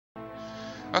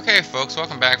Okay, folks,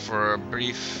 welcome back for a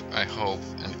brief, I hope,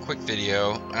 and quick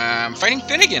video. I'm fighting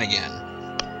Finnegan again.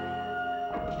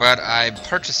 But I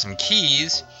purchased some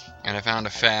keys, and I found a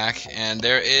fac, and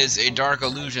there is a dark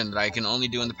illusion that I can only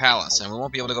do in the palace, and we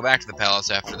won't be able to go back to the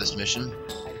palace after this mission.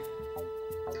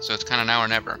 So it's kind of now or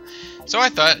never. So I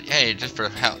thought, hey, just for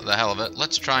the hell of it,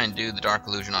 let's try and do the dark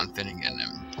illusion on Finnegan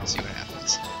and see what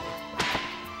happens.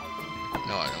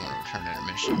 No, I don't want to return to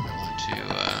intermission. I want to return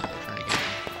again.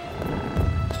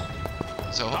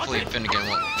 So hopefully Finnegan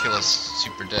won't kill us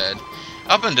super dead.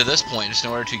 Up until this point, just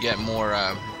in order to get more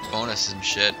bonuses and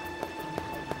shit,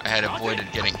 I had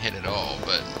avoided getting hit at all,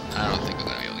 but I don't think I'm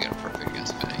going to be able to get a perfect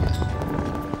against Finnegan.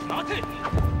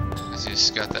 Because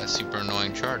he's got that super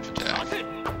annoying charge attack.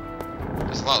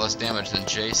 There's a lot less damage than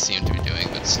Jace seemed to be doing,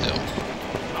 but still.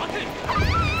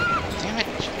 Damn it,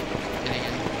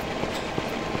 Finnegan.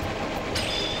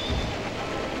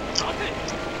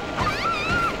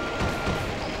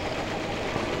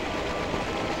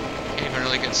 Can't even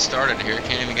really get started here.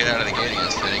 Can't even get out of the gate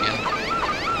against Finnegan.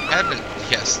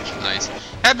 Yes, nice.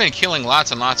 Have been killing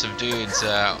lots and lots of dudes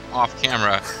off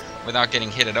camera without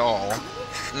getting hit at all.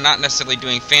 Not necessarily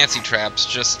doing fancy traps,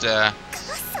 just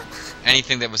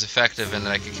anything that was effective and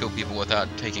that I could kill people without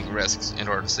taking risks in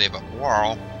order to save up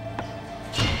Warl.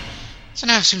 So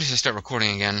now as soon as I start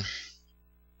recording again,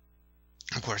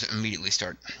 of course, immediately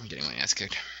start getting my ass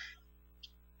kicked.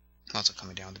 I'm also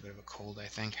coming down with a bit of a cold, I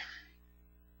think.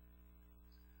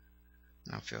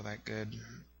 I don't feel that good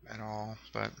at all,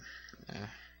 but yeah.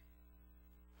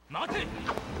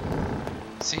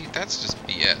 See, that's just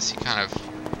BS. He kind of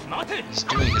he's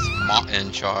doing his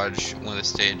Mott-in charge when the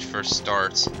stage first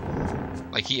starts.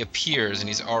 Like he appears and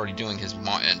he's already doing his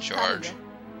Mott-in charge.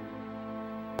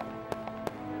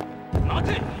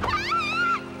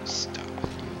 Stop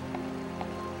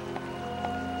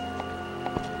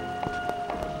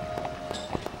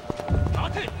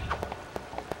it.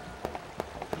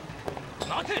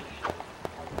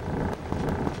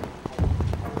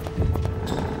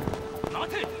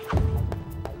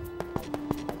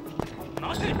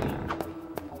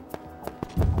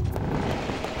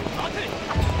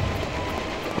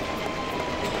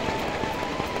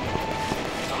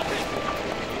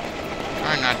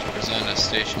 Try not to present a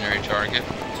stationary target.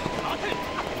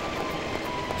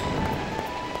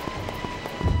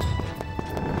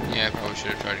 Yeah, I probably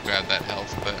should have tried to grab that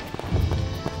health, but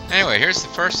anyway, here's the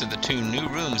first of the two new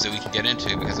rooms that we can get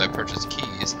into because I purchased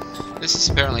keys. This is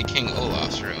apparently King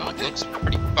Olaf's room. It looks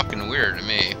pretty fucking weird to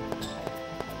me.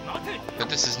 But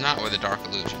this is not where the dark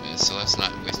illusion is, so let's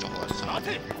not waste a whole lot of time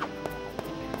here.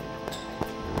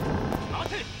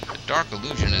 The dark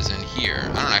illusion is in here. I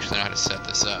don't actually know how to set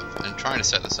this up, and trying to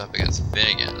set this up against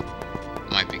Finnegan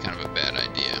might be kind of a bad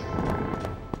idea.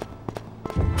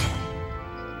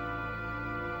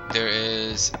 There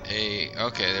is a...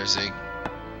 okay, there's a...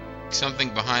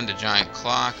 something behind the giant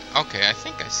clock. Okay, I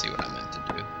think I see what I meant to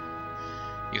do.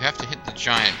 You have to hit the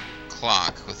giant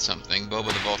clock with something. Boba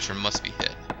the Vulture must be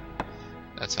hit.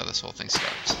 That's how this whole thing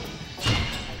starts.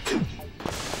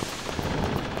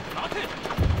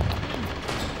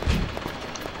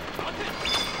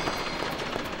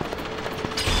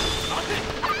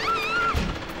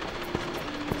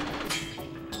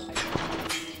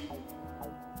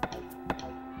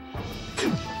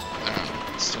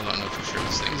 Still don't know for sure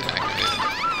this thing's activated.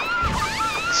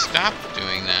 Stop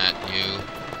doing that, you.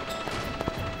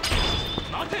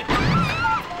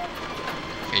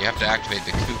 Okay, you have to activate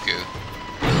the cuckoo.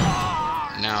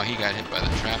 Now he got hit by the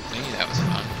trap thingy. That was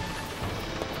fun.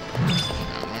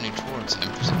 I'm running towards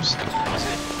him for some stupid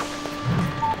reason.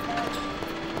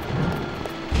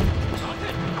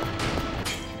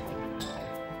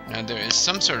 Now there is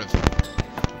some sort of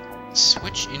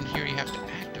switch in here you have to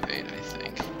activate, I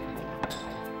think.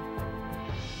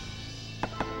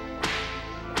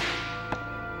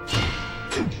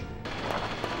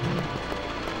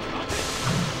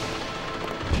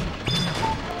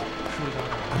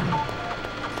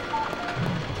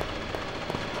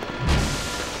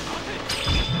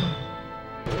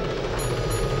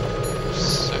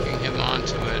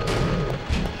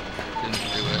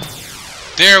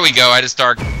 There we go, I just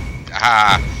start...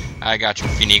 ah, I got you,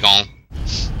 Finnegan.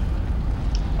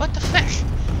 What the fuck?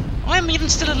 I'm even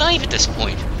still alive at this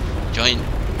point. Giant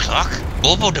clock?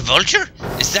 Bobo the Vulture?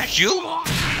 Is that you?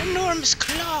 Enormous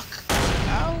clock!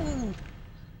 Ow!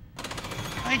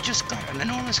 I just got an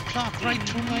enormous clock right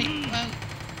through my... well...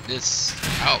 this...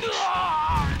 ouch.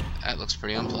 That looks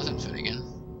pretty unpleasant, Finnegan.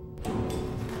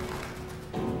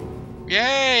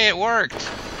 Yay, it worked!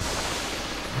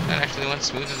 That actually went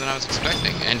smoother than I was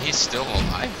expecting, and he's still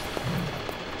alive?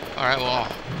 Alright, well,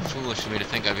 foolish of me to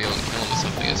think I'd be able to kill him with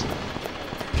something as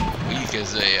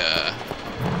is a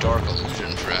dark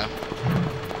illusion trap.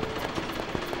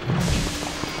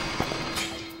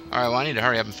 Alright, well I need to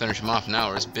hurry up and finish him off now,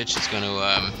 or this bitch is going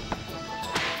to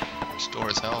restore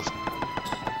his health.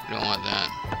 We don't want that.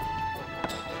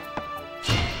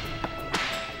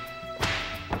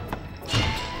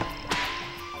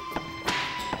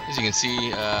 As you can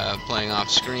see, playing off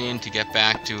screen to get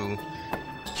back to...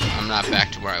 I'm not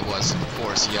back to where I was, of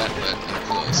course, yet, but I'm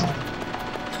close.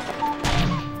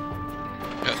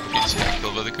 Yep, he just got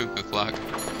killed by the cuckoo clock.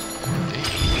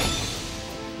 Damn.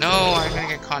 No, I'm gonna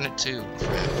get caught in it too.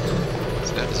 Crap.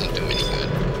 So that doesn't do any good.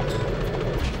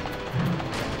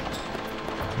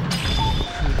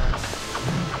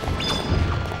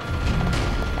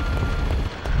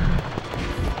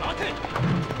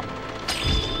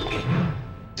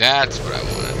 That's what I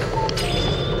wanted.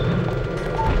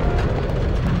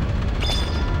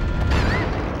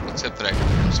 Except that I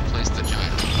just placed the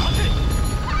giant.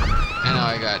 And now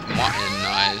I got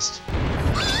Martinized.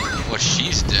 Well,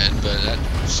 she's dead, but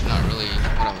that's not really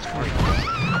what I was worried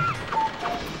about.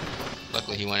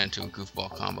 Luckily, he went into a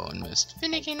goofball combo and missed.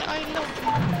 Finnegan, I love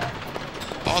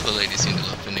you. All the ladies seem to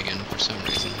love Finnegan for some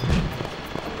reason.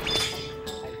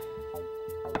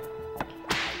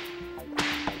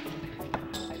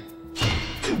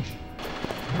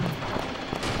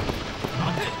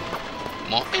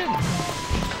 Martin.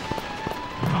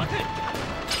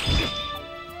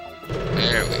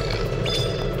 There we go.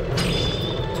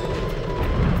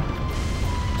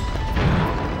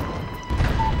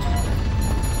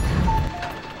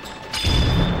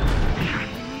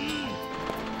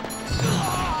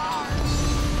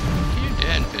 You're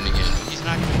dead, Finnegan. He's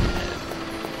not even dead.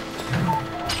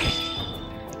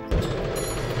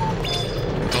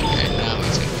 Okay, now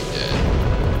he's gonna be dead.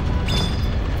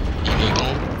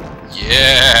 Illegal?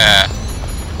 Yeah!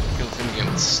 Kill Finnegan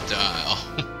with style.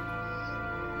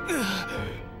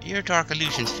 Your dark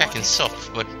illusion's feckin'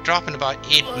 soft, but dropping about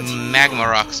 8 magma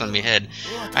rocks on me head,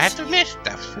 I have to admit,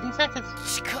 that was pretty effective.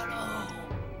 Grant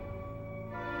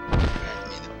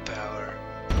me the power.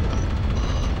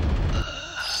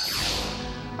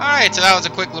 Alright, so that was a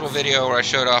quick little video where I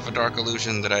showed off a dark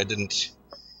illusion that I didn't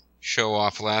show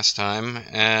off last time,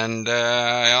 and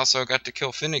I also got to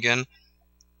kill Finnegan.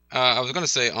 I was going to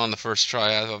say on the first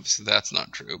try, obviously that's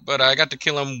not true, but I got to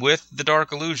kill him with the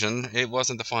Dark Illusion. It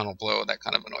wasn't the final blow, that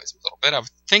kind of annoys me a little bit. I would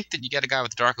think that you get a guy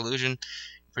with the Dark Illusion, you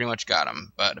pretty much got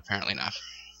him, but apparently not.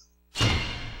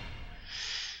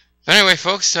 But anyway,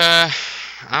 folks, I'm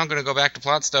going to go back to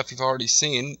plot stuff you've already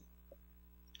seen.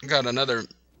 Got another...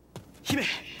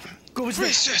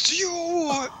 Princess, you...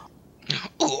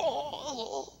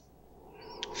 Oh,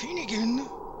 Finnegan.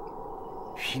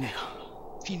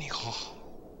 Finnegan.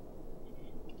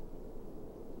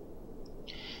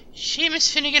 Seamus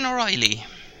Finnegan O'Reilly.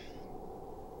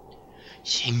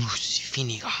 Seamus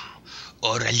Finnegan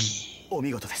O'Reilly.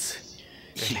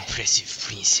 Impressive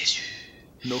princess.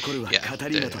 Yeah,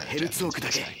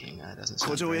 doesn't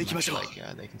sound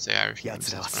like they can say Irish.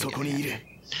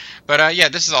 But yeah,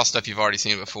 this is all stuff you've already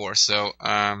seen before. So oh,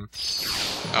 and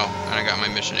I got my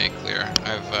mission A clear.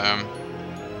 I've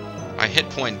my hit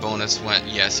point bonus went.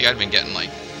 Yeah, see, I'd been getting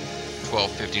like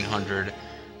 1500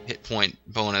 hit point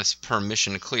bonus per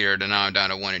mission cleared, and now I'm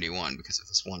down to 181 because of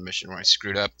this one mission where I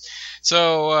screwed up.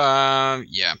 So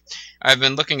yeah, I've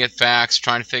been looking at facts,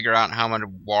 trying to figure out how much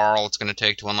Warl it's going to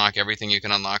take to unlock everything you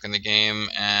can unlock in the game,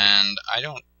 and I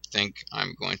don't think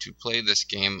I'm going to play this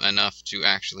game enough to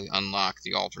actually unlock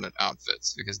the alternate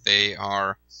outfits, because they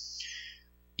are,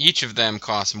 each of them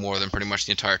costs more than pretty much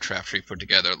the entire Trapt tree put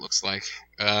together, it looks like.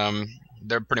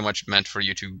 They're pretty much meant for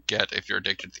you to get if you're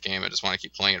addicted to the game and just want to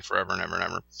keep playing it forever and ever and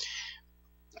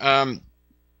ever.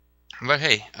 But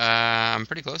hey, I'm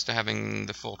pretty close to having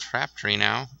the full Trapt tree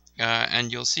now,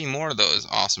 and you'll see more of those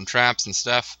awesome traps and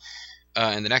stuff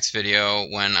in the next video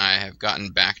when I have gotten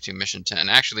back to Mission 10.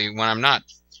 Actually, when I'm not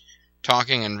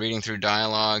talking and reading through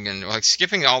dialogue and like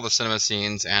skipping all the cinema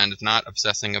scenes and not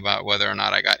obsessing about whether or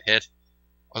not I got hit.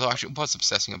 Although I actually was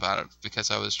obsessing about it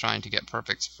because I was trying to get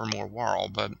perfects for more Warl,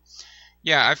 but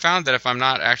yeah, I found that if I'm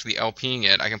not actually LPing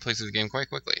it, I can play through the game quite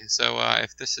quickly. So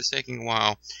if this is taking a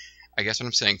while, I guess what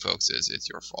I'm saying, folks, is it's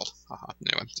your fault. Haha.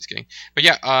 Anyway, just kidding. But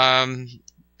yeah,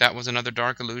 that was another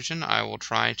Dark Illusion. I will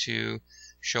try to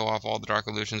show off all the Dark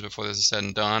Illusions before this is said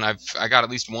and done. I got at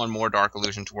least one more Dark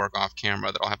Illusion to work off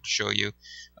camera that I'll have to show you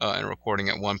in recording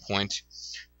at one point.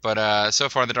 But so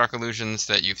far the Dark Illusions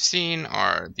that you've seen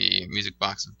are the Music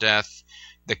Box of Death.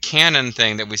 The cannon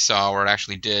thing that we saw where it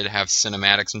actually did have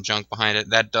cinematics and junk behind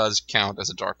it, that does count as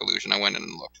a Dark Illusion. I went in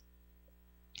and looked.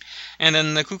 And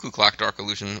then the Cuckoo Clock Dark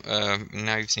Illusion.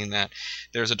 Now you've seen that.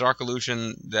 There's a Dark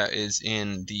Illusion that is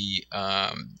in the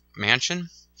mansion.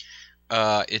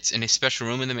 It's in a special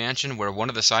room in the mansion where one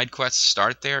of the side quests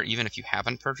start there, even if you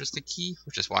haven't purchased the key,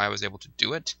 which is why I was able to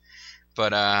do it.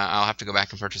 But I'll have to go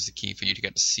back and purchase the key for you to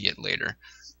get to see it later.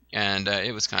 And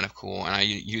it was kind of cool, and I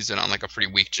used it on like a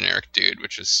pretty weak generic dude,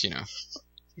 which is, you know,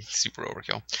 super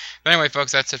overkill. But anyway,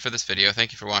 folks, that's it for this video.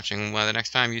 Thank you for watching. The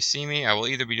next time you see me, I will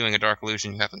either be doing a Dark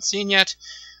Illusion you haven't seen yet,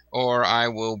 or I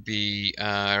will be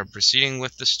proceeding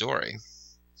with the story.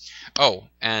 Oh,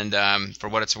 and for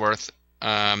what it's worth,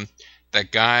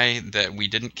 that guy that we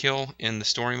didn't kill in the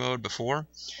story mode before,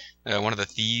 one of the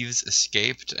thieves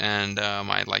escaped, and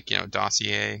my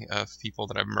dossier of people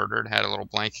that I've murdered had a little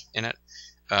blank in it.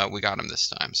 We got him this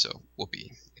time, so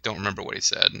whoopee. I don't remember what he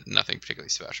said, nothing particularly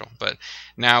special, but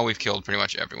now we've killed pretty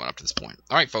much everyone up to this point.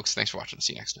 Alright folks, thanks for watching,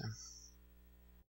 see you next time.